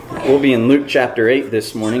We'll be in Luke chapter 8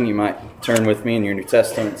 this morning. You might turn with me in your New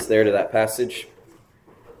Testaments there to that passage.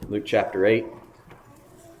 Luke chapter 8.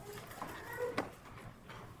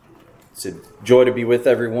 It's a joy to be with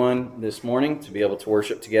everyone this morning, to be able to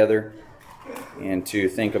worship together and to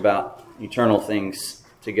think about eternal things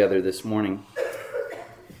together this morning.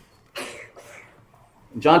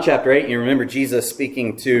 In John chapter 8, you remember Jesus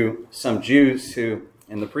speaking to some Jews who,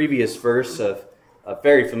 in the previous verse of a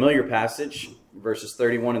very familiar passage, verses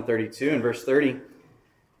 31 and 32. In verse 30,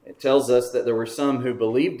 it tells us that there were some who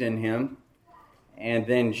believed in him, and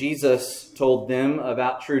then Jesus told them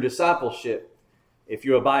about true discipleship. If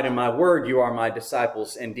you abide in my word, you are my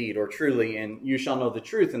disciples indeed, or truly, and you shall know the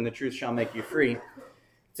truth, and the truth shall make you free.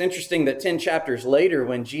 It's interesting that 10 chapters later,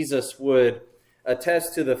 when Jesus would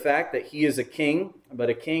attest to the fact that he is a king, but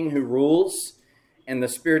a king who rules in the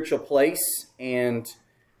spiritual place and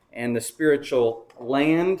the spiritual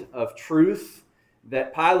land of truth,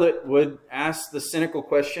 that Pilate would ask the cynical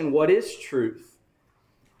question, what is truth?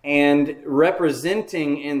 And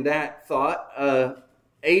representing in that thought,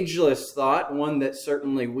 ageless thought, one that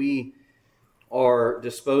certainly we are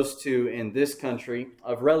disposed to in this country,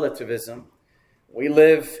 of relativism. We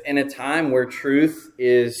live in a time where truth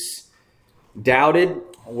is doubted,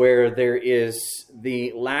 where there is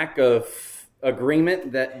the lack of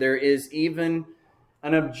agreement that there is even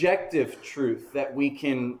an objective truth that we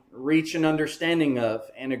can reach an understanding of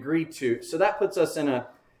and agree to. So that puts us in a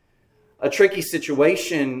tricky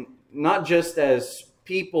situation, not just as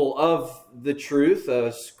people of the truth,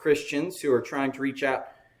 as Christians who are trying to reach out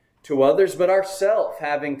to others, but ourselves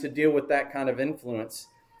having to deal with that kind of influence.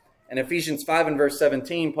 In Ephesians 5 and verse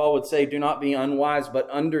 17, Paul would say, do not be unwise, but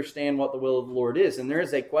understand what the will of the Lord is. And there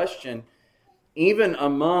is a question, even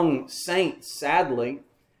among saints, sadly,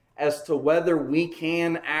 as to whether we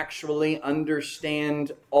can actually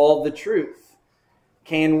understand all the truth.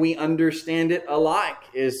 Can we understand it alike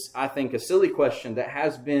is, I think, a silly question that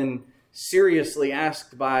has been seriously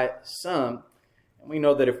asked by some. And we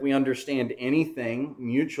know that if we understand anything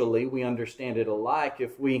mutually, we understand it alike.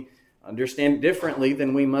 If we understand it differently,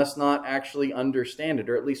 then we must not actually understand it,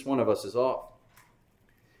 or at least one of us is off.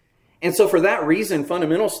 And so for that reason,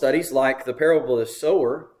 fundamental studies like the parable of the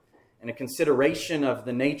sower and a consideration of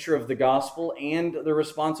the nature of the gospel and the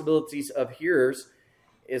responsibilities of hearers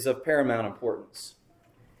is of paramount importance.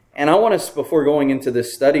 And I want us, before going into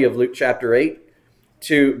this study of Luke chapter 8,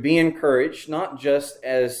 to be encouraged, not just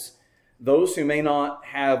as those who may not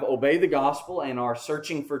have obeyed the gospel and are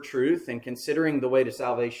searching for truth and considering the way to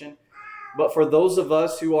salvation, but for those of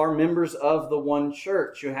us who are members of the one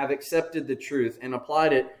church, who have accepted the truth and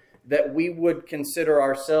applied it, that we would consider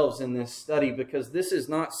ourselves in this study, because this is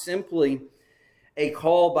not simply a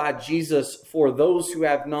call by Jesus for those who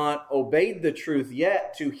have not obeyed the truth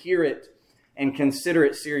yet to hear it and consider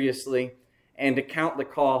it seriously and to count the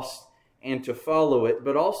cost and to follow it,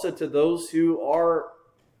 but also to those who are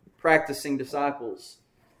practicing disciples.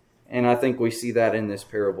 And I think we see that in this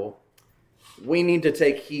parable. We need to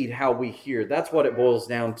take heed how we hear. That's what it boils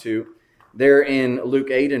down to. There in Luke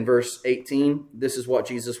 8 and verse 18, this is what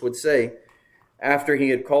Jesus would say. After he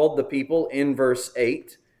had called the people in verse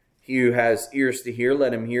 8, he who has ears to hear,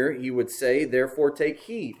 let him hear. He would say, therefore take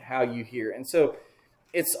heed how you hear. And so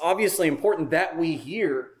it's obviously important that we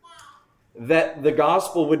hear, that the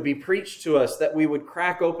gospel would be preached to us, that we would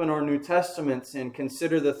crack open our New Testaments and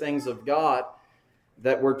consider the things of God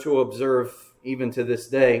that we're to observe even to this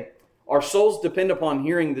day. Our souls depend upon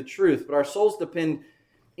hearing the truth, but our souls depend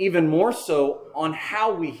even more so on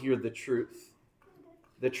how we hear the truth.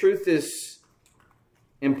 The truth is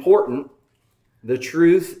important. The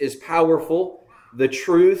truth is powerful. The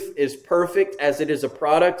truth is perfect, as it is a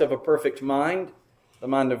product of a perfect mind, the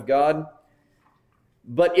mind of God.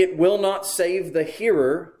 But it will not save the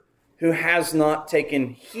hearer who has not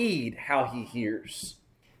taken heed how he hears.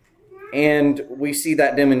 And we see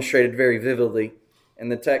that demonstrated very vividly in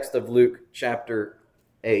the text of Luke chapter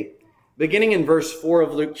 8. Beginning in verse 4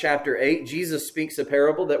 of Luke chapter 8, Jesus speaks a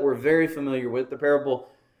parable that we're very familiar with, the parable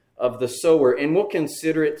of the sower. And we'll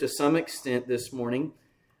consider it to some extent this morning.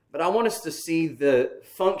 But I want us to see the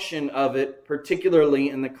function of it, particularly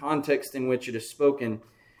in the context in which it is spoken.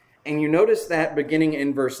 And you notice that beginning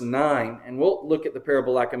in verse 9. And we'll look at the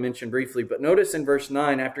parable like I mentioned briefly. But notice in verse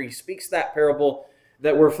 9, after he speaks that parable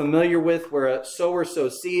that we're familiar with, where a sower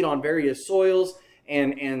sows seed on various soils,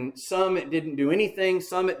 and some it didn't do anything,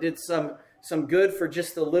 some it did some good for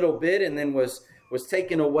just a little bit and then was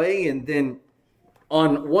taken away, and then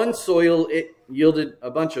on one soil it yielded a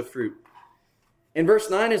bunch of fruit. In verse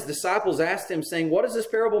 9, his disciples asked him, saying, what does this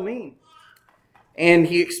parable mean? And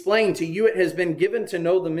he explained, to you it has been given to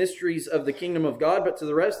know the mysteries of the kingdom of God, but to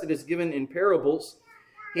the rest it is given in parables.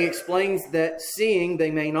 He explains that seeing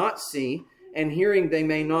they may not see, and hearing they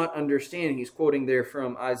may not understand. He's quoting there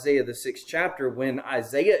from Isaiah, the 6th chapter, when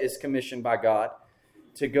Isaiah is commissioned by God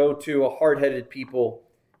to go to a hard-headed people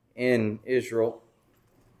in Israel.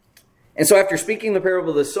 And so after speaking the parable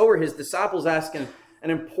of the sower, his disciples ask an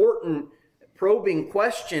important probing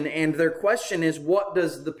question, and their question is, what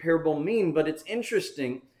does the parable mean? But it's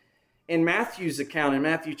interesting, in Matthew's account, in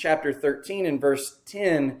Matthew chapter 13 and verse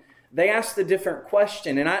 10, they asked a different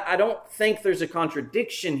question, and I don't think there's a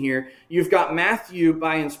contradiction here. You've got Matthew,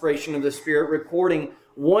 by inspiration of the Spirit, recording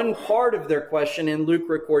one part of their question, and Luke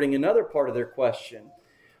recording another part of their question.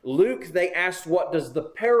 Luke, they asked, what does the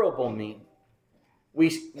parable mean? We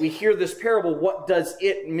hear this parable, what does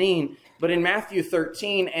it mean? But in Matthew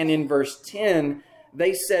 13 and in verse 10,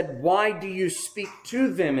 they said, why do you speak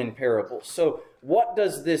to them in parables? So what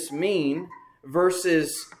does this mean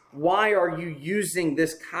versus why are you using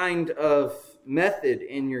this kind of method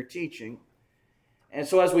in your teaching? And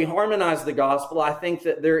so as we harmonize the gospel, I think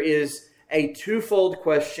that there is a twofold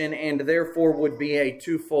question and therefore would be a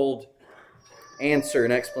twofold answer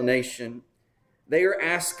and explanation. They are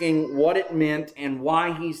asking what it meant and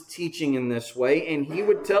why he's teaching in this way, and he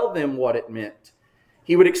would tell them what it meant.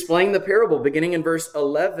 He would explain the parable beginning in verse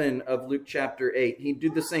 11 of Luke chapter 8. He'd do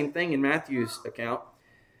the same thing in Matthew's account.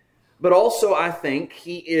 But also, I think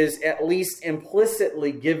he is at least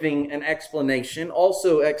implicitly giving an explanation,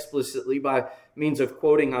 also explicitly by means of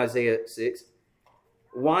quoting Isaiah 6,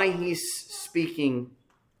 why he's speaking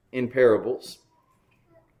in parables.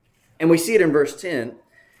 And we see it in verse 10.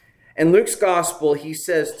 In Luke's gospel, he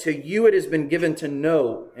says, to you it has been given to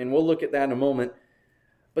know, and we'll look at that in a moment,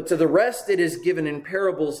 but to the rest it is given in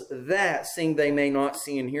parables that, seeing they may not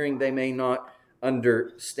see and hearing they may not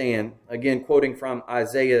understand. Again, quoting from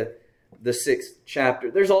Isaiah, the 6th chapter.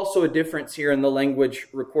 There's also a difference here in the language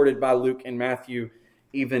recorded by Luke and Matthew,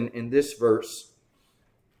 even in this verse.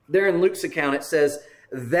 There in Luke's account it says,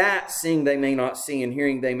 that seeing they may not see and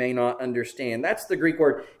hearing they may not understand. That's the Greek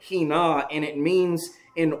word hina, and it means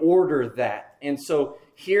in order that. And so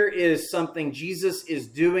here is something Jesus is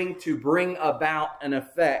doing to bring about an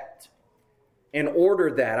effect. In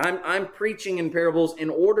order that. I'm preaching in parables in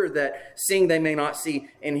order that seeing they may not see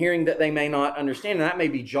and hearing that they may not understand. And that may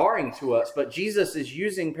be jarring to us, but Jesus is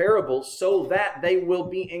using parables so that they will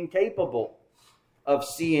be incapable of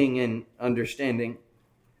seeing and understanding.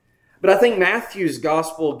 But I think Matthew's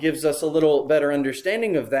gospel gives us a little better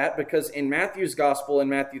understanding of that, because in Matthew's gospel, in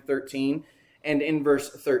Matthew 13 and in verse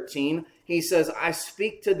 13, he says, I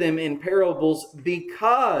speak to them in parables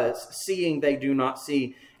because seeing they do not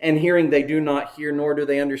see and hearing they do not hear, nor do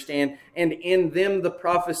they understand. And in them the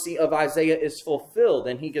prophecy of Isaiah is fulfilled.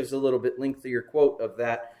 And he gives a little bit lengthier quote of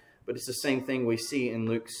that, but it's the same thing we see in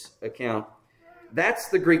Luke's account. That's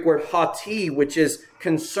the Greek word hati, which is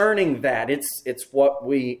concerning that. It's what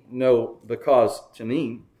we know the cause to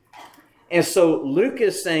mean. And so Luke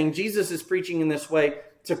is saying Jesus is preaching in this way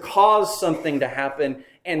to cause something to happen.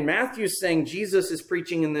 And Matthew's saying Jesus is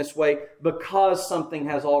preaching in this way because something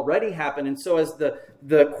has already happened. And so as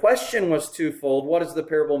the question was twofold, what does the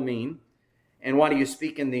parable mean? And why do you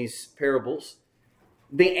speak in these parables?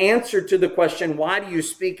 The answer to the question, why do you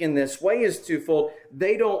speak in this way, is twofold.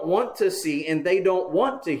 They don't want to see and they don't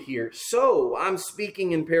want to hear. So I'm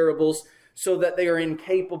speaking in parables so that they are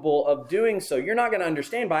incapable of doing so. You're not going to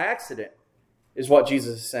understand by accident, is what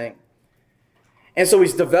Jesus is saying. And so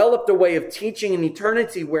he's developed a way of teaching in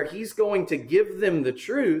eternity where he's going to give them the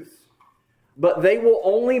truth, but they will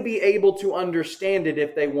only be able to understand it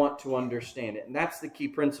if they want to understand it. And that's the key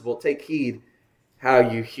principle. Take heed how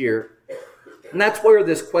you hear. And that's where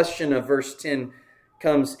this question of verse 10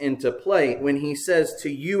 comes into play. When he says, to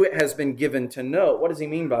you it has been given to know. What does he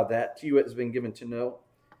mean by that? To you it has been given to know.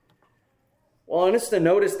 Well, I want us to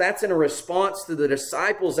notice that's in a response to the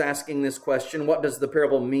disciples asking this question, what does the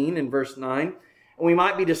parable mean, in verse 9? And we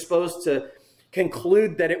might be disposed to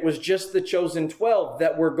conclude that it was just the chosen 12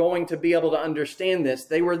 that were going to be able to understand this.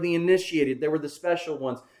 They were the initiated. They were the special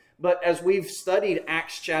ones. But as we've studied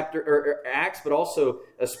Acts, but also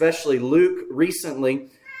especially Luke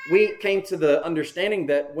recently, we came to the understanding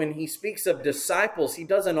that when he speaks of disciples, he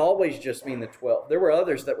doesn't always just mean the 12. There were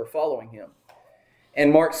others that were following him.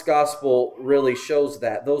 And Mark's gospel really shows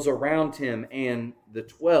that. Those around him and the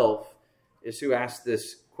 12 is who asked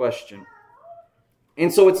this question.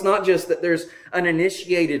 And so it's not just that there's an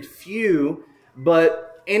initiated few,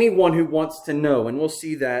 but anyone who wants to know. And we'll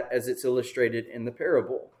see that as it's illustrated in the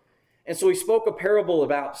parable. And so he spoke a parable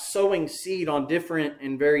about sowing seed on different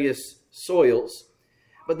and various soils.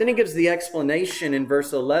 But then he gives the explanation in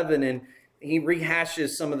verse 11, and he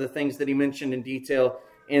rehashes some of the things that he mentioned in detail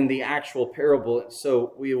in the actual parable.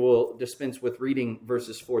 So we will dispense with reading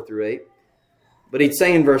verses 4 through 8. But he'd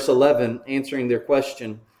say in verse 11, answering their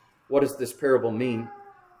question, what does this parable mean?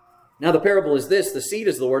 Now the parable is this: the seed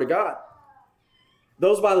is the word of God.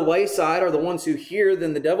 Those by the wayside are the ones who hear,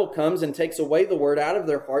 then the devil comes and takes away the word out of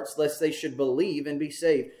their hearts, lest they should believe and be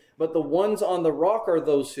saved. But the ones on the rock are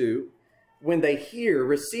those who, when they hear,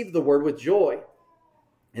 receive the word with joy.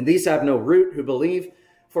 And these have no root, who believe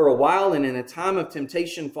for a while and in a time of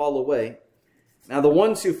temptation fall away. Now the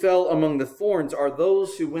ones who fell among the thorns are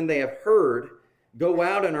those who, when they have heard, go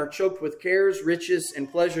out and are choked with cares, riches,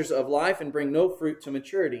 and pleasures of life, and bring no fruit to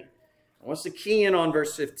maturity. I want us to key in on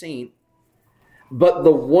verse 15. But the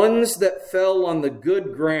ones that fell on the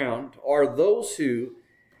good ground are those who,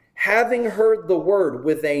 having heard the word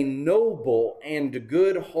with a noble and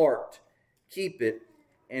good heart, keep it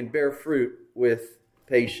and bear fruit with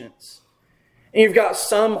patience. And you've got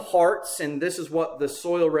some hearts, and this is what the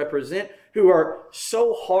soil represent, who are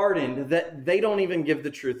so hardened that they don't even give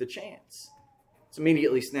the truth a chance. It's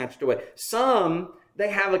immediately snatched away. Some, they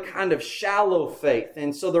have a kind of shallow faith,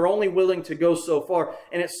 and so they're only willing to go so far.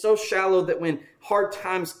 And it's so shallow that when hard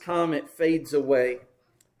times come, it fades away.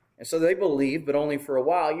 And so they believe, but only for a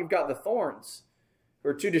while. You've got the thorns, who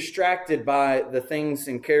are too distracted by the things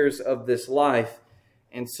and cares of this life,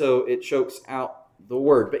 and so it chokes out the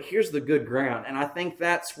word. But here's the good ground, and I think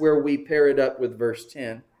that's where we pair it up with verse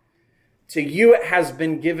 10. To you it has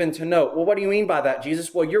been given to know. Well, what do you mean by that,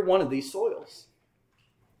 Jesus? Well, you're one of these soils.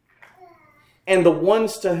 And the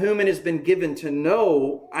ones to whom it has been given to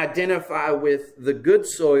know identify with the good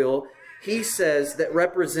soil, he says, that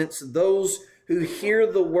represents those who hear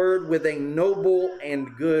the word with a noble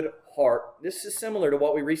and good heart. This is similar to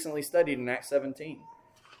what we recently studied in Acts 17.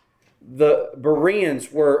 The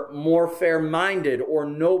Bereans were more fair-minded or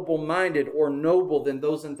noble-minded or noble than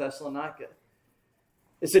those in Thessalonica.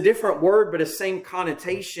 It's a different word, but a same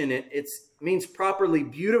connotation. It means properly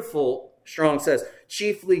beautiful, Strong says,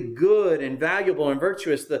 chiefly good and valuable and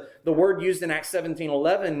virtuous. The word used in Acts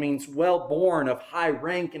 17:11 means well-born, of high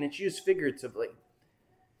rank, and it's used figuratively.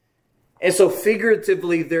 And so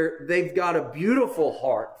figuratively, they've got a beautiful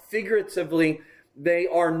heart. Figuratively, they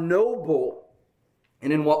are noble.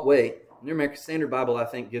 And in what way? The New American Standard Bible, I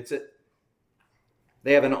think, gets it.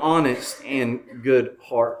 They have an honest and good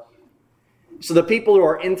heart. So the people who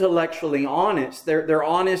are intellectually honest, they're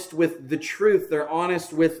honest with the truth. They're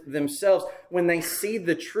honest with themselves. When they see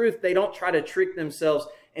the truth, they don't try to trick themselves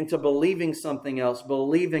into believing something else,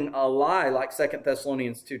 believing a lie, like 2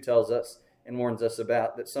 Thessalonians 2 tells us and warns us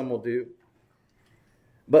about, that some will do.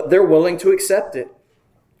 But they're willing to accept it.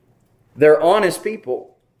 They're honest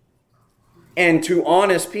people. And to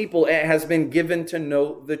honest people, it has been given to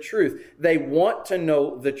know the truth. They want to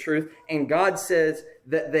know the truth, and God says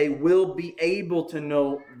that they will be able to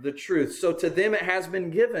know the truth. So to them it has been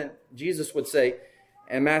given. Jesus would say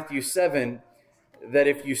in Matthew 7 that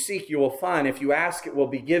if you seek, you will find. If you ask, it will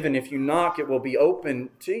be given. If you knock, it will be open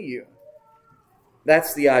to you.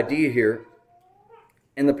 That's the idea here.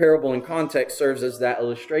 And the parable in context serves as that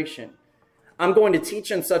illustration. I'm going to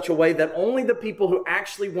teach in such a way that only the people who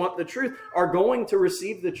actually want the truth are going to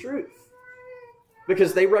receive the truth,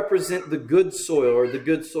 because they represent the good soil, or the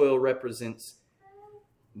good soil represents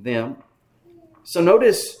them. So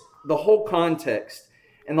notice the whole context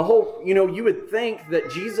and the whole, you would think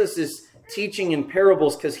that Jesus is teaching in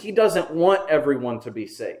parables because he doesn't want everyone to be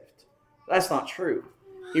saved. That's not true.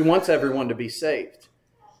 He wants everyone to be saved.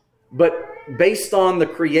 But based on the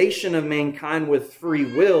creation of mankind with free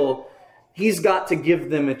will, he's got to give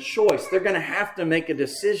them a choice. They're going to have to make a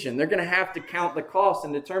decision. They're going to have to count the cost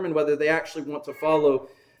and determine whether they actually want to follow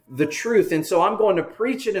the truth. And so I'm going to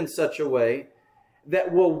preach it in such a way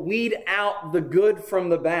that will weed out the good from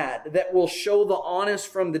the bad, that will show the honest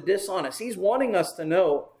from the dishonest. He's wanting us to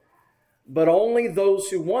know, but only those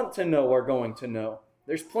who want to know are going to know.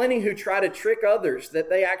 There's plenty who try to trick others that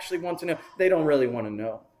they actually want to know. They don't really want to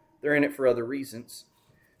know. They're in it for other reasons.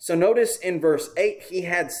 So notice in verse 8, he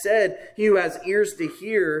had said, he who has ears to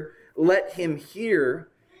hear, let him hear.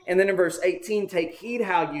 And then in verse 18, take heed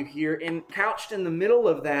how you hear. And couched in the middle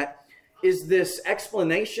of that is this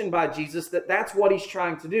explanation by Jesus that that's what he's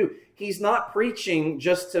trying to do. He's not preaching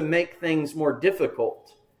just to make things more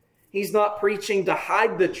difficult. He's not preaching to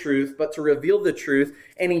hide the truth, but to reveal the truth.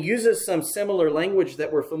 And he uses some similar language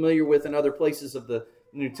that we're familiar with in other places of the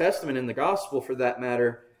New Testament, in the gospel for that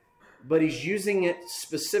matter. But he's using it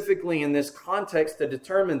specifically in this context to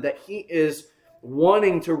determine that he is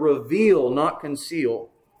wanting to reveal, not conceal.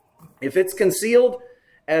 If it's concealed,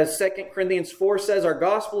 As 2 Corinthians 4 says, our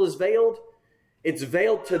gospel is veiled. It's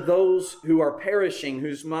veiled to those who are perishing,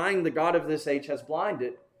 whose mind the God of this age has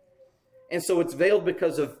blinded. And so it's veiled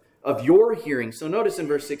because of your hearing. So notice in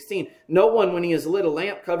verse 16, no one, when he has lit a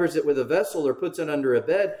lamp, covers it with a vessel or puts it under a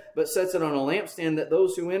bed, but sets it on a lampstand that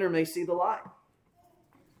those who enter may see the light.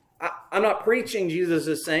 I'm not preaching, Jesus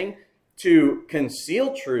is saying, to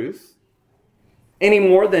conceal truth any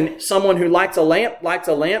more than someone who lights a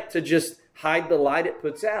lamp to just hide the light it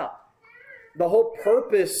puts out. The whole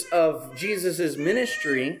purpose of Jesus'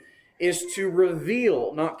 ministry is to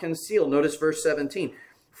reveal, not conceal. Notice verse 17.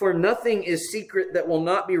 For nothing is secret that will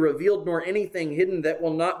not be revealed, nor anything hidden that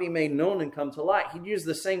will not be made known and come to light. He'd use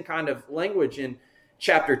the same kind of language in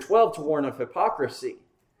chapter 12 to warn of hypocrisy.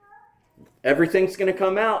 Everything's going to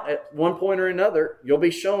come out at one point or another. You'll be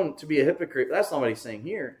shown to be a hypocrite. That's not what he's saying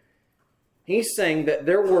here. He's saying that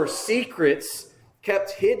there were secrets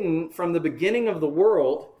kept hidden from the beginning of the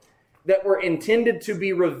world that were intended to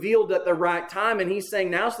be revealed at the right time. And he's saying,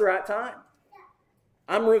 now's the right time.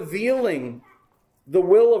 I'm revealing the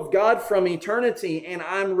will of God from eternity, and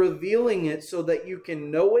I'm revealing it so that you can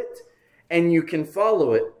know it and you can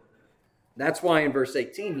follow it. That's why in verse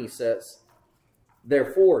 18 he says,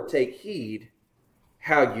 therefore take heed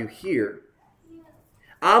how you hear.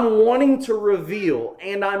 I'm wanting to reveal,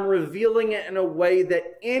 and I'm revealing it in a way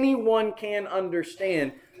that anyone can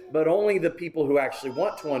understand, but only the people who actually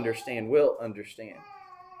want to understand will understand.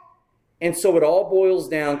 And so it all boils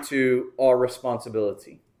down to our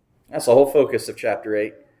responsibility. That's the whole focus of chapter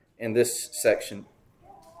 8 in this section.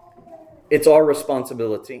 It's our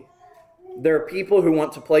responsibility. There are people who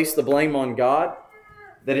want to place the blame on God,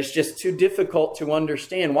 that it's just too difficult to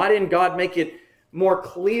understand. Why didn't God make it more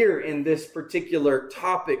clear in this particular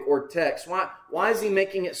topic or text? Why is he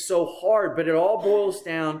making it so hard? But it all boils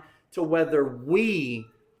down to whether we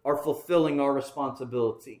are fulfilling our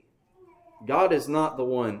responsibility. God is not the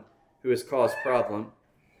one who has caused problem.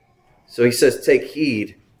 So he says, take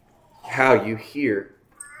heed how you hear.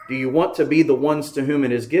 Do you want to be the ones to whom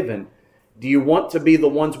it is given? Do you want to be the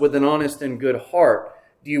ones with an honest and good heart?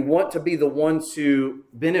 Do you want to be the ones who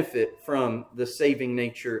benefit from the saving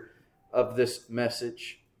nature of this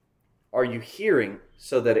message? Are you hearing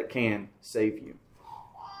so that it can save you?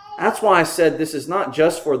 That's why I said this is not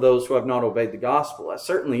just for those who have not obeyed the gospel. It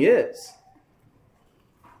certainly is.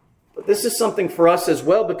 But this is something for us as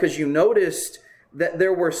well, because you noticed that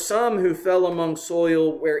there were some who fell among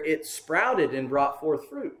soil where it sprouted and brought forth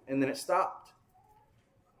fruit, and then it stopped.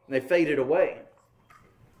 And they faded away.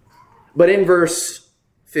 But in verse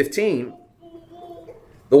 15,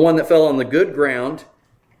 the one that fell on the good ground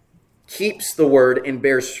keeps the word and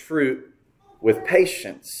bears fruit with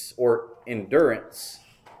patience or endurance.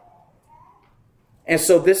 And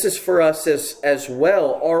so this is for us as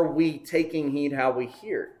well. Are we taking heed how we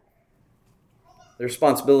hear? The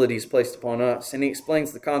responsibility is placed upon us. And he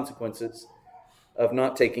explains the consequences of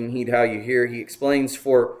not taking heed how you hear. He explains,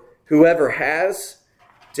 for whoever has,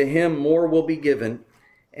 to him more will be given.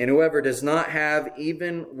 And whoever does not have,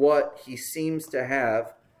 even what he seems to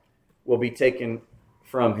have, will be taken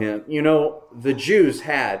from him. You know, the Jews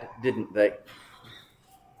had, didn't they?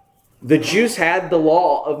 The Jews had the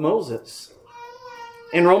law of Moses.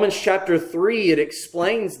 In Romans chapter 3, it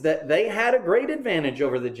explains that they had a great advantage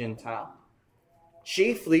over the Gentile.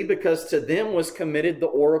 Chiefly because to them was committed the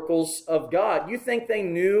oracles of God. You think they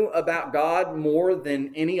knew about God more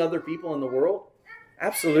than any other people in the world?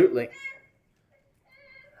 Absolutely.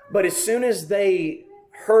 But as soon as they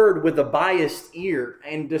heard with a biased ear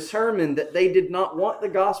and determined that they did not want the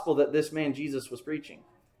gospel that this man Jesus was preaching,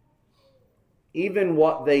 even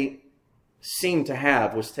what they seemed to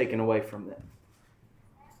have was taken away from them.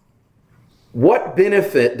 What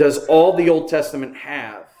benefit does all the Old Testament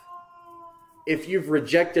have if you've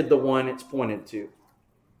rejected the one it's pointed to?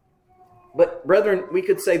 But brethren, we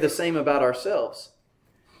could say the same about ourselves.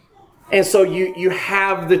 And so you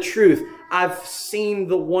have the truth. I've seen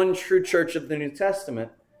the one true church of the New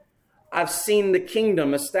Testament. I've seen the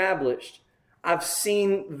kingdom established. I've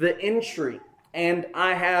seen the entry, and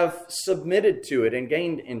I have submitted to it and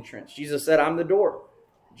gained entrance. Jesus said, I'm the door.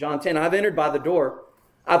 John 10, I've entered by the door.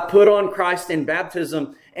 I've put on Christ in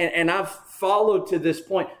baptism, and I've followed to this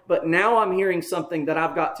point. But now I'm hearing something that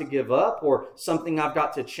I've got to give up, or something I've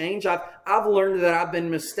got to change. I've learned that I've been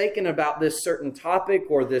mistaken about this certain topic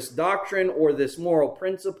or this doctrine or this moral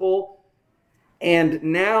principle. And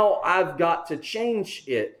now I've got to change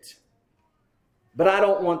it. But I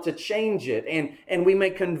don't want to change it. And we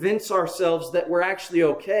may convince ourselves that we're actually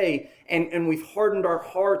okay. And we've hardened our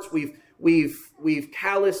hearts. we've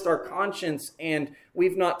calloused our conscience, and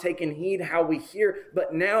we've not taken heed how we hear.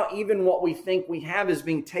 But now even what we think we have is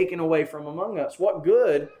being taken away from among us. What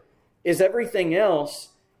good is everything else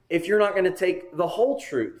if you're not going to take the whole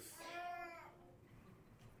truth?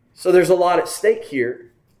 So there's a lot at stake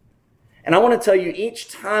here. And I want to tell you, each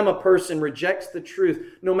time a person rejects the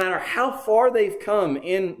truth, no matter how far they've come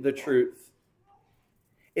in the truth,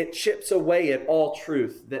 it chips away at all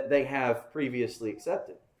truth that they have previously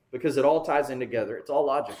accepted. Because it all ties in together. It's all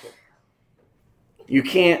logical. You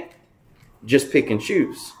can't just pick and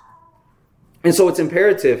choose. And so it's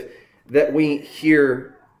imperative that we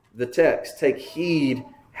hear the text. Take heed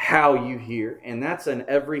how you hear. And that's an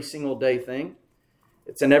every single day thing.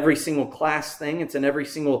 It's an every single class thing. It's an every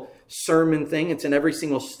single sermon thing. It's an every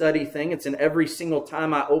single study thing. It's an every single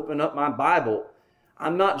time I open up my Bible.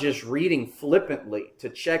 I'm not just reading flippantly to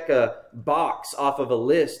check a box off of a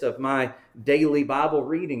list of my daily Bible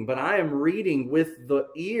reading, but I am reading with the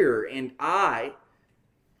ear and eye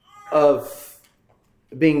of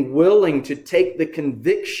being willing to take the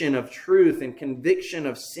conviction of truth and conviction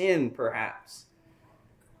of sin, perhaps,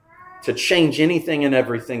 to change anything and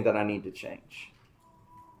everything that I need to change.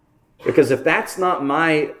 Because if that's not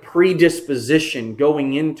my predisposition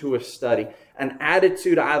going into a study, an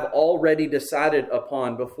attitude I've already decided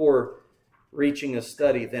upon before reaching a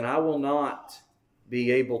study, then I will not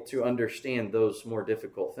be able to understand those more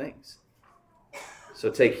difficult things. So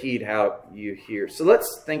take heed how you hear. So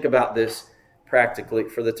let's think about this practically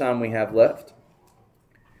for the time we have left.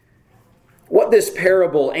 What this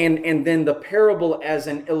parable and then the parable as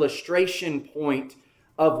an illustration point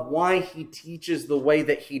of why he teaches the way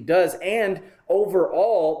that he does, and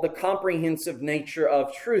overall the comprehensive nature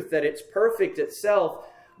of truth, that it's perfect itself,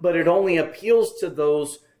 but it only appeals to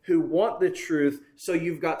those who want the truth. So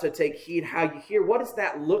you've got to take heed how you hear. What does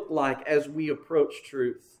that look like as we approach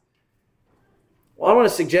truth? Well, I want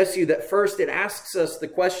to suggest to you that first it asks us the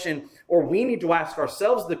question, or we need to ask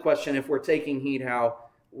ourselves the question if we're taking heed how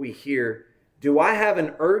we hear. Do I have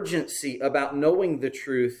an urgency about knowing the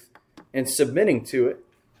truth and submitting to it?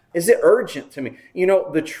 Is it urgent to me? You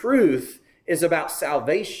know, the truth is about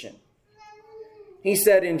salvation. He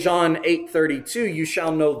said in John 8:32, you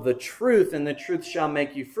shall know the truth, and the truth shall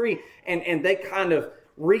make you free. And they kind of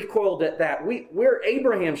recoiled at that. We're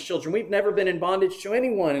Abraham's children. We've never been in bondage to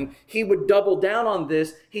anyone. And he would double down on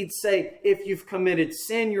this. He'd say, if you've committed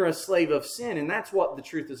sin, you're a slave of sin. And that's what the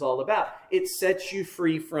truth is all about. It sets you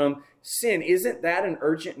free from sin. Isn't that an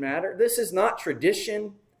urgent matter? This is not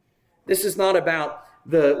tradition. This is not about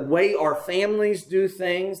the way our families do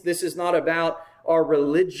things. This is not about our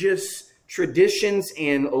religious traditions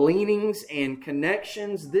and leanings and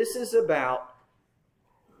connections. This is about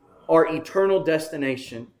our eternal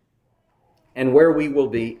destination and where we will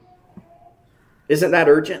be. Isn't that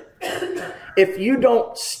urgent? If you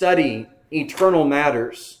don't study eternal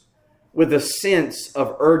matters with a sense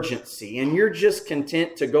of urgency, and you're just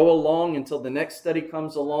content to go along until the next study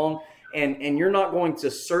comes along, and you're not going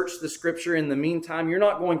to search the Scripture in the meantime, you're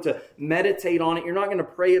not going to meditate on it, you're not going to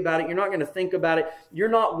pray about it, you're not going to think about it, you're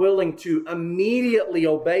not willing to immediately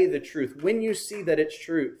obey the truth when you see that it's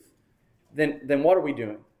truth, then what are we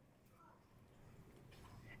doing?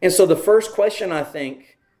 And so the first question, I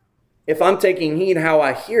think, if I'm taking heed how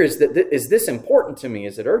I hear, is this important to me?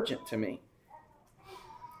 Is it urgent to me?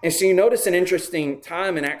 And so you notice an interesting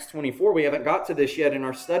time in Acts 24. We haven't got to this yet in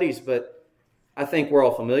our studies, but I think we're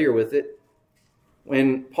all familiar with it.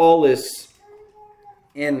 When Paul is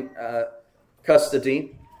in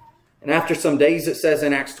custody, and after some days, it says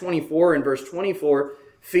in Acts 24 and verse 24,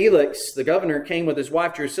 Felix, the governor, came with his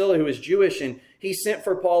wife Drusilla, who is Jewish, and he sent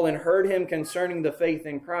for Paul and heard him concerning the faith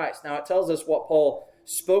in Christ. Now it tells us what Paul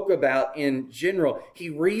spoke about in general. He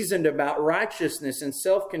reasoned about righteousness and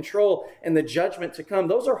self-control and the judgment to come.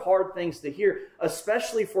 Those are hard things to hear,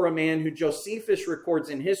 especially for a man who Josephus records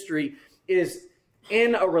in history is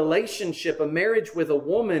in a relationship, a marriage with a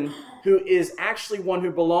woman who is actually one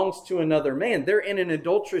who belongs to another man. They're in an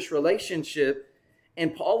adulterous relationship,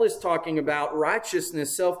 and Paul is talking about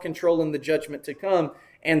righteousness, self-control, and the judgment to come.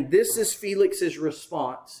 And this is Felix's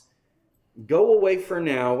response. Go away for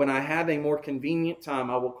now. When I have a more convenient time,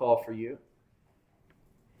 I will call for you.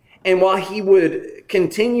 And while he would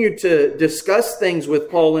continue to discuss things with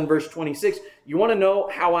Paul in verse 26, you want to know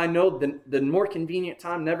how I know the more convenient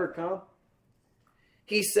time never come?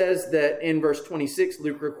 He says that in verse 26,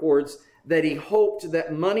 Luke records that he hoped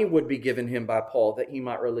that money would be given him by Paul, that he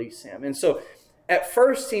might release him. And so at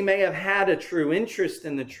first he may have had a true interest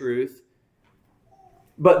in the truth,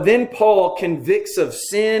 but then Paul convicts of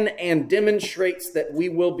sin and demonstrates that we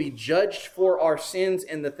will be judged for our sins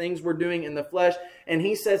and the things we're doing in the flesh. and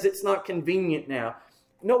he says it's not convenient now.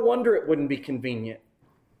 No wonder it wouldn't be convenient.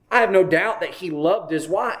 I have no doubt that he loved his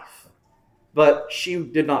wife, but she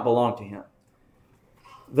did not belong to him.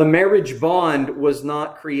 The marriage bond was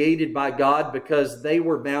not created by God because they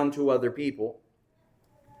were bound to other people.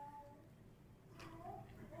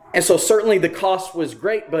 And so certainly the cost was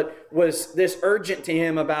great, but was this urgent to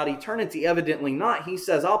him about eternity? Evidently not. He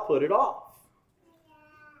says, I'll put it off.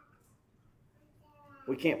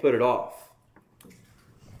 We can't put it off.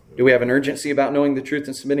 Do we have an urgency about knowing the truth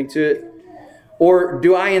and submitting to it? Or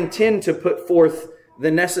do I intend to put forth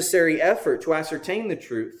the necessary effort to ascertain the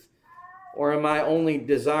truth? Or am I only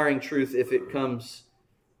desiring truth if it comes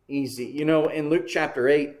easy? You know, in Luke chapter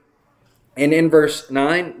 8 and in verse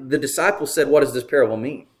 9, the disciples said, what does this parable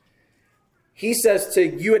mean? He says to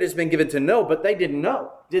you, it has been given to know, but they didn't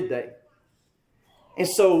know, did they? And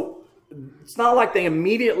so it's not like they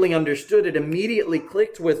immediately understood it, immediately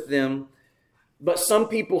clicked with them. But some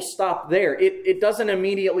people stop there. It doesn't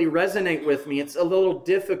immediately resonate with me. It's a little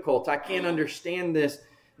difficult. I can't understand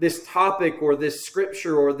this topic or this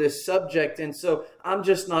scripture or this subject. And so I'm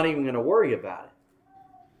just not even going to worry about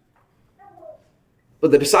it. But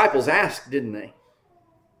the disciples asked, didn't they?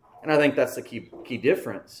 And I think that's the key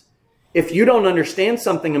difference. If you don't understand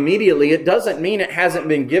something immediately, it doesn't mean it hasn't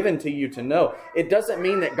been given to you to know. It doesn't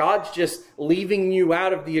mean that God's just leaving you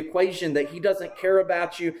out of the equation, that He doesn't care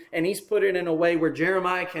about you, and He's put it in a way where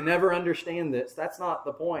Jeremiah can never understand this. That's not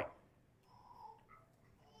the point.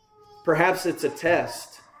 Perhaps it's a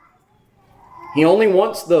test. He only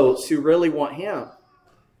wants those who really want Him.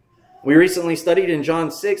 We recently studied in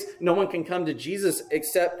John 6, no one can come to Jesus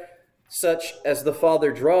except such as the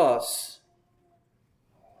Father draws.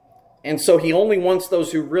 And so He only wants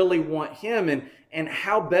those who really want Him. And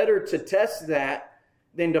how better to test that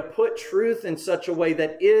than to put truth in such a way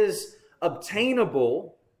that is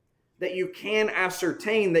obtainable, that you can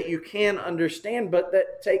ascertain, that you can understand, but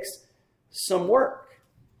that takes some work,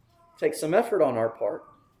 takes some effort on our part.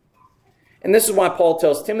 And this is why Paul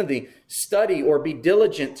tells Timothy, study or be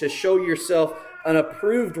diligent to show yourself an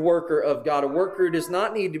approved worker of God, a worker who does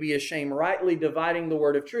not need to be ashamed, rightly dividing the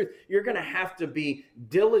word of truth. You're going to have to be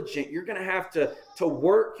diligent. You're going to have to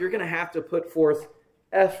work. You're going to have to put forth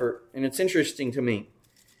effort. And it's interesting to me,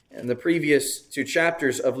 in the previous 2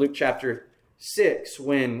 chapters of Luke chapter 6,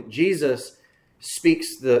 when Jesus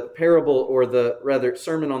speaks the parable, or the rather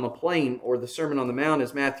Sermon on the Plain, or the Sermon on the Mount,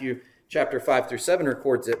 as Matthew chapter 5 through 7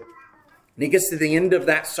 records it. And he gets to the end of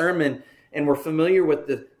that sermon, and we're familiar with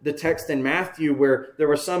the text in Matthew where there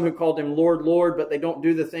were some who called Him Lord, Lord, but they don't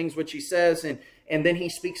do the things which He says. And then He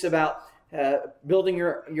speaks about building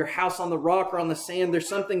your house on the rock or on the sand. There's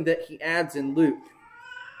something that He adds in Luke.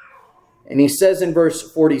 And He says in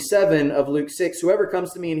verse 47 of Luke 6, whoever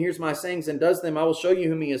comes to me and hears my sayings and does them, I will show you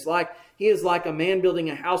whom he is like. He is like a man building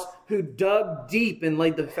a house who dug deep and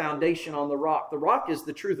laid the foundation on the rock. The rock is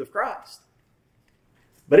the truth of Christ.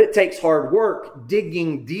 But it takes hard work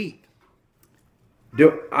digging deep.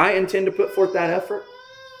 Do I intend to put forth that effort?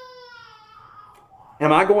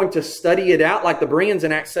 Am I going to study it out like the Bereans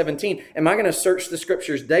in Acts 17? Am I going to search the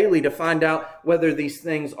Scriptures daily to find out whether these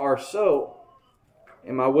things are so?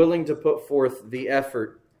 Am I willing to put forth the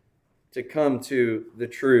effort to come to the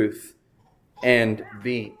truth and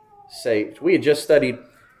be saved? We had just studied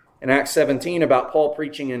in Acts 17 about Paul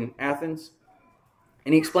preaching in Athens.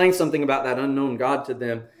 And he explained something about that unknown God to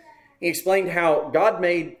them. He explained how God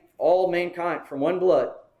made all mankind from one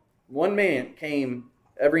blood. One man came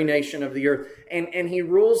every nation of the earth. And He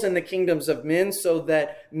rules in the kingdoms of men so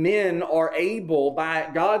that men are able, by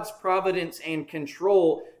God's providence and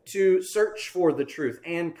control, to search for the truth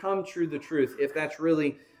and come to the truth if that's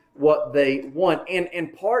really what they want.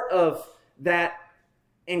 And part of that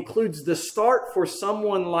includes the start for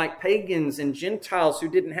someone like pagans and Gentiles who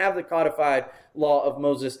didn't have the codified law of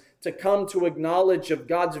Moses to come to a knowledge of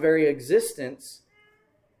God's very existence,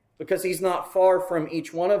 because He's not far from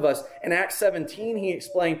each one of us. In Acts 17, he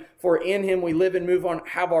explained, for in Him we live and move on,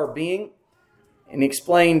 have our being. And he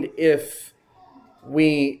explained if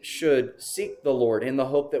we should seek the Lord in the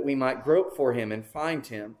hope that we might grope for Him and find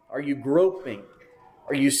Him. Are you groping?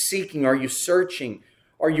 Are you seeking? Are you searching?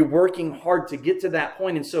 Are you working hard to get to that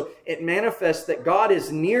point? And so it manifests that God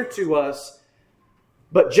is near to us,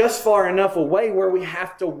 but just far enough away where we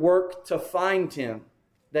have to work to find Him,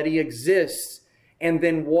 that He exists, and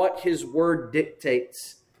then what His Word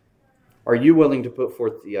dictates. Are you willing to put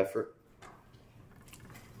forth the effort?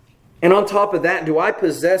 And on top of that, do I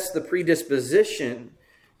possess the predisposition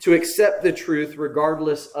to accept the truth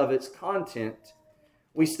regardless of its content?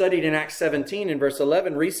 We studied in Acts 17 in verse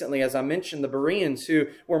 11 recently, as I mentioned, the Bereans who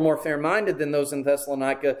were more fair-minded than those in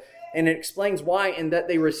Thessalonica. And it explains why, in that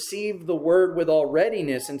they received the word with all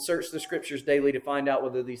readiness and searched the Scriptures daily to find out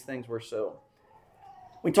whether these things were so.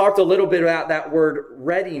 We talked a little bit about that word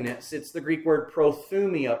readiness. It's the Greek word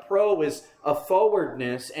prothumia. Pro is a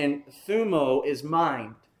forwardness and thumo is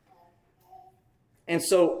mind. And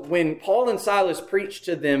so when Paul and Silas preached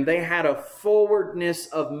to them, they had a forwardness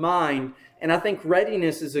of mind. And I think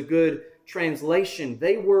readiness is a good translation.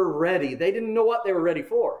 They were ready. They didn't know what they were ready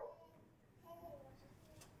for.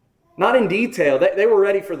 Not in detail. They were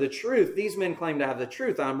ready for the truth. These men claim to have the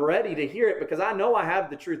truth. I'm ready to hear it because I know I have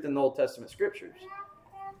the truth in the Old Testament Scriptures.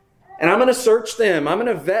 And I'm going to search them. I'm going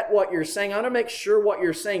to vet what you're saying. I'm going to make sure what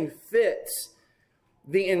you're saying fits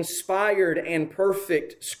the inspired and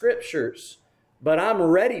perfect Scriptures. But I'm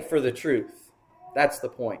ready for the truth. That's the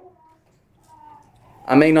point.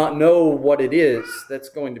 I may not know what it is that's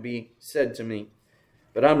going to be said to me,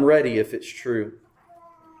 but I'm ready if it's true.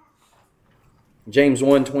 James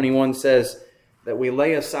 1:21 says that we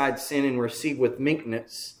lay aside sin and receive with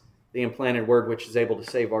meekness the implanted word which is able to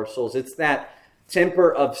save our souls. It's that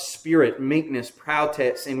temper of spirit, meekness,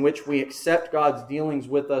 prautes, in which we accept God's dealings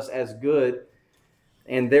with us as good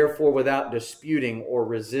and therefore without disputing or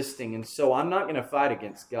resisting. And so I'm not going to fight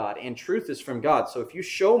against God. And truth is from God. So if you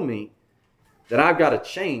show me that I've got to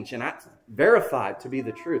change and I verified to be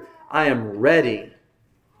the truth, I am ready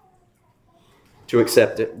to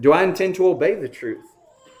accept it. Do I intend to obey the truth?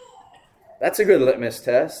 That's a good litmus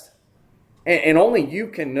test. And only you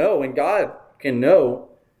can know and God can know.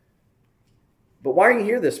 But why are you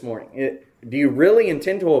here this morning? Do you really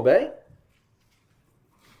intend to obey?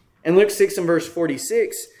 In Luke 6 and verse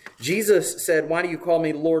 46, Jesus said, "Why do you call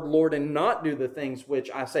me Lord, Lord, and not do the things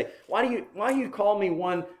which I say?" Why do you call me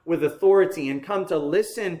one with authority and come to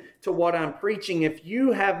listen to what I'm preaching if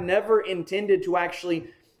you have never intended to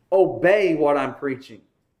actually obey what I'm preaching?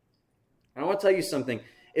 And I want to tell you something.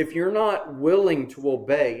 If you're not willing to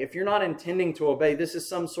obey, if you're not intending to obey, this is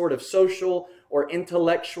some sort of social or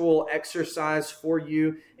intellectual exercise for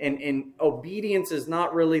you, and obedience is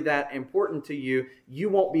not really that important to you, you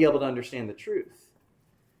won't be able to understand the truth.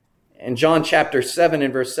 In John chapter 7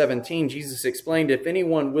 and verse 17, Jesus explained, "If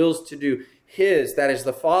anyone wills to do his," that is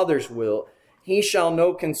the Father's will, "he shall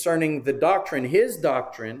know concerning the doctrine," his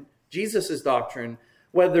doctrine, Jesus' doctrine,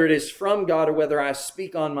 "whether it is from God or whether I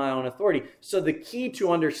speak on my own authority." So the key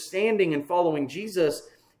to understanding and following Jesus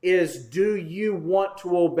is, do you want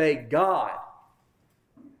to obey God?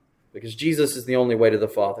 Because Jesus is the only way to the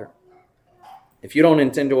Father. If you don't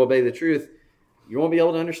intend to obey the truth, you won't be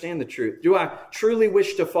able to understand the truth. Do I truly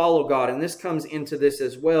wish to follow God? And this comes into this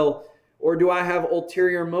as well. Or do I have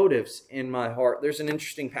ulterior motives in my heart? There's an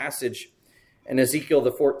interesting passage in Ezekiel,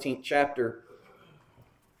 the 14th chapter,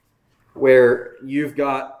 where you've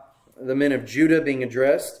got the men of Judah being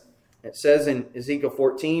addressed. It says in Ezekiel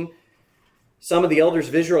 14, "Some of the elders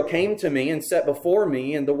of Israel came to me and sat before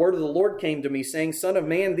me, and the word of the Lord came to me, saying, Son of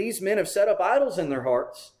man, these men have set up idols in their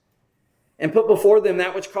hearts, and put before them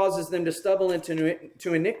that which causes them to stumble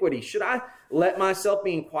into iniquity. Should I let myself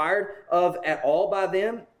be inquired of at all by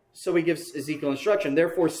them?" So he gives Ezekiel instruction.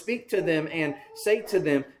 "Therefore speak to them and say to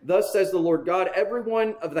them, Thus says the Lord God,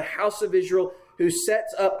 everyone of the house of Israel who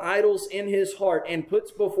sets up idols in his heart and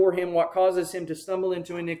puts before him what causes him to stumble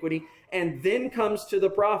into iniquity, and then comes to the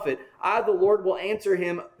prophet, I, the Lord, will answer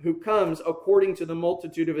him who comes according to the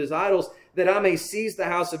multitude of his idols, that I may seize the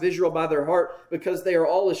house of Israel by their heart, because they are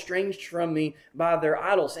all estranged from me by their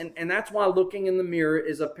idols." And that's why looking in the mirror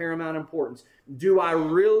is of paramount importance. Do I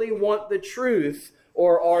really want the truth,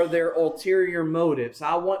 or are there ulterior motives?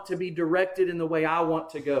 I want to be directed in the way I want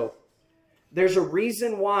to go. There's a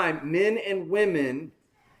reason why men and women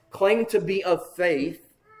claim to be of faith,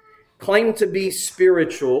 claim to be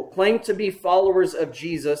spiritual, claim to be followers of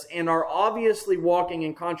Jesus, and are obviously walking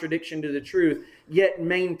in contradiction to the truth, yet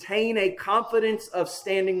maintain a confidence of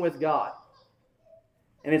standing with God.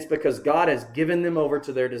 And it's because God has given them over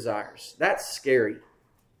to their desires. That's scary.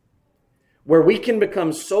 Where we can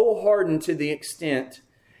become so hardened to the extent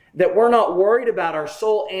that we're not worried about our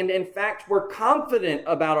soul, and in fact, we're confident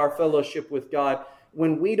about our fellowship with God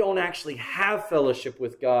when we don't actually have fellowship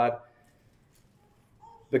with God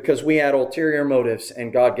because we had ulterior motives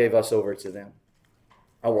and God gave us over to them.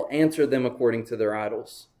 I will answer them according to their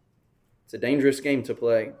idols. It's a dangerous game to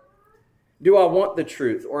play. Do I want the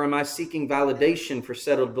truth, or am I seeking validation for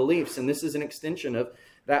settled beliefs? And this is an extension of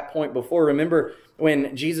that point before. Remember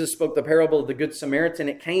when Jesus spoke the parable of the Good Samaritan,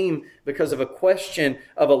 it came because of a question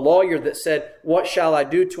of a lawyer that said, "What shall I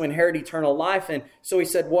do to inherit eternal life?" And so he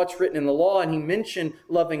said, "What's written in the law?" And he mentioned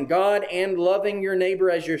loving God and loving your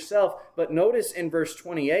neighbor as yourself. But notice in verse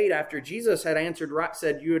 28, after Jesus had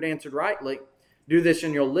said, "You had answered rightly," do this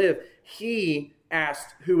and you'll live. He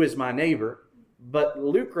asked, who is my neighbor? But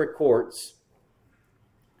Luke records,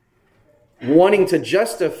 wanting to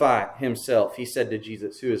justify himself, he said to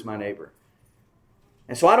Jesus, who is my neighbor?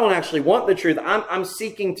 And so I don't actually want the truth. I'm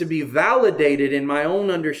seeking to be validated in my own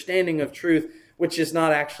understanding of truth, which is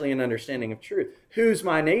not actually an understanding of truth. Who's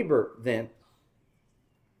my neighbor then?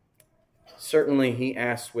 Certainly he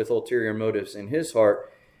asked with ulterior motives in his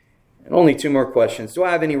heart. And only two more questions. Do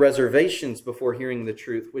I have any reservations before hearing the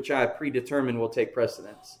truth, which I have predetermined will take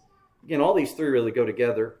precedence? Again, all these three really go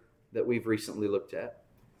together that we've recently looked at.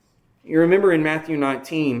 You remember in Matthew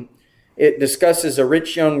 19, it discusses a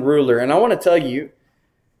rich young ruler. And I want to tell you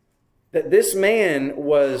that this man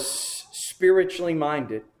was spiritually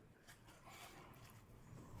minded.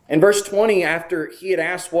 In verse 20, after he had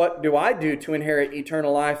asked, what do I do to inherit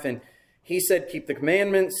eternal life? And he said, keep the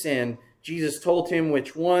commandments. And Jesus told him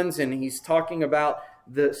which ones. And he's talking about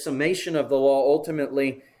the summation of the law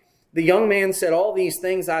ultimately. The young man said, all these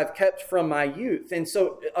things I've kept from my youth. And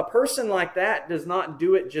so a person like that does not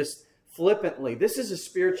do it just flippantly. This is a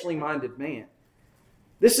spiritually minded man.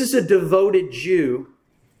 This is a devoted Jew.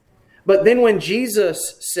 But then when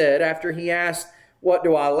Jesus said, after he asked, what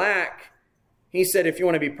do I lack? He said, if you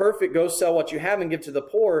want to be perfect, go sell what you have and give to the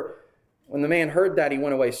poor. When the man heard that, he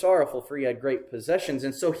went away sorrowful, for he had great possessions.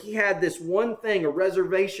 And so he had this one thing, a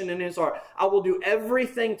reservation in his heart. I will do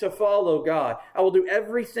everything to follow God. I will do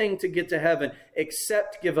everything to get to heaven,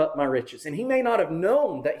 except give up my riches. And he may not have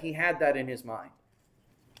known that he had that in his mind.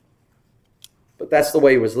 But that's the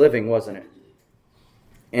way he was living, wasn't it?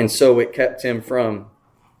 And so it kept him from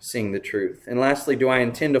seeing the truth. And lastly, do I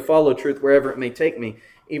intend to follow truth wherever it may take me,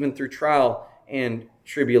 even through trial and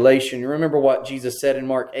tribulation? You remember what Jesus said in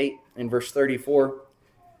Mark 8 in verse 34?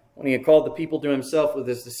 When he had called the people to himself with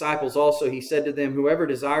his disciples also, he said to them, whoever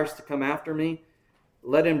desires to come after me,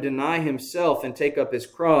 let him deny himself and take up his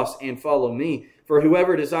cross and follow me. For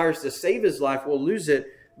whoever desires to save his life will lose it,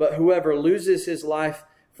 but whoever loses his life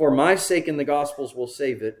for my sake and the gospel's will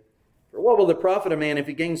save it. For what will it profit a man if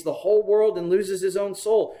he gains the whole world and loses his own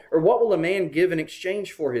soul? Or what will a man give in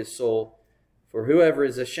exchange for his soul? For whoever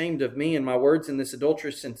is ashamed of me and my words in this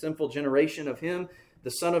adulterous and sinful generation, of him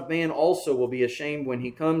the Son of Man also will be ashamed when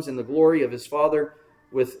he comes in the glory of his Father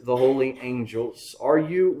with the holy angels. Are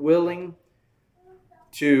you willing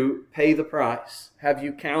to pay the price? Have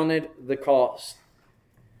you counted the cost?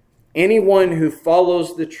 Anyone who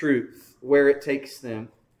follows the truth where it takes them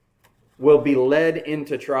will be led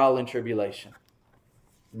into trial and tribulation.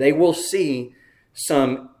 They will see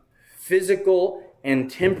some physical and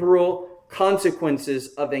temporal consequences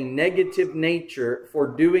of a negative nature for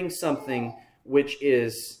doing something which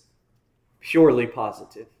is purely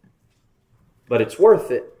positive. But it's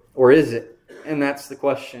worth it, or is it? And that's the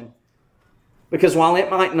question. Because while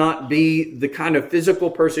it might not be the kind of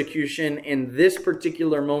physical persecution in this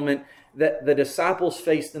particular moment that the disciples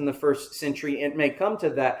faced in the first century, it may come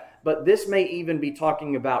to that. But this may even be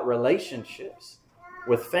talking about relationships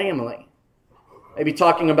with family. Maybe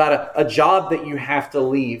talking about a job that you have to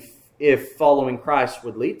leave if following Christ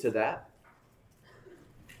would lead to that.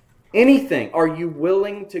 Anything. Are you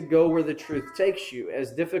willing to go where the truth takes you,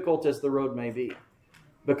 as difficult as the road may be?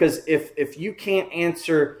 Because if you can't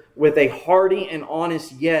answer with a hearty and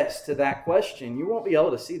honest yes to that question, you won't be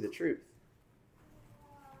able to see the truth.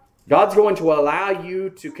 God's going to allow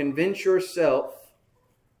you to convince yourself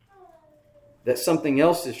that something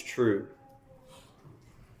else is true,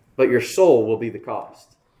 but your soul will be the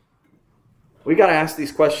cost. We've got to ask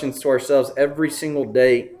these questions to ourselves every single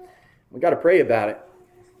day. We've got to pray about it.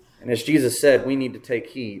 And as Jesus said, we need to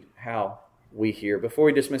take heed how we hear. Before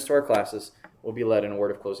we dismiss to our classes, we'll be led in a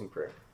word of closing prayer.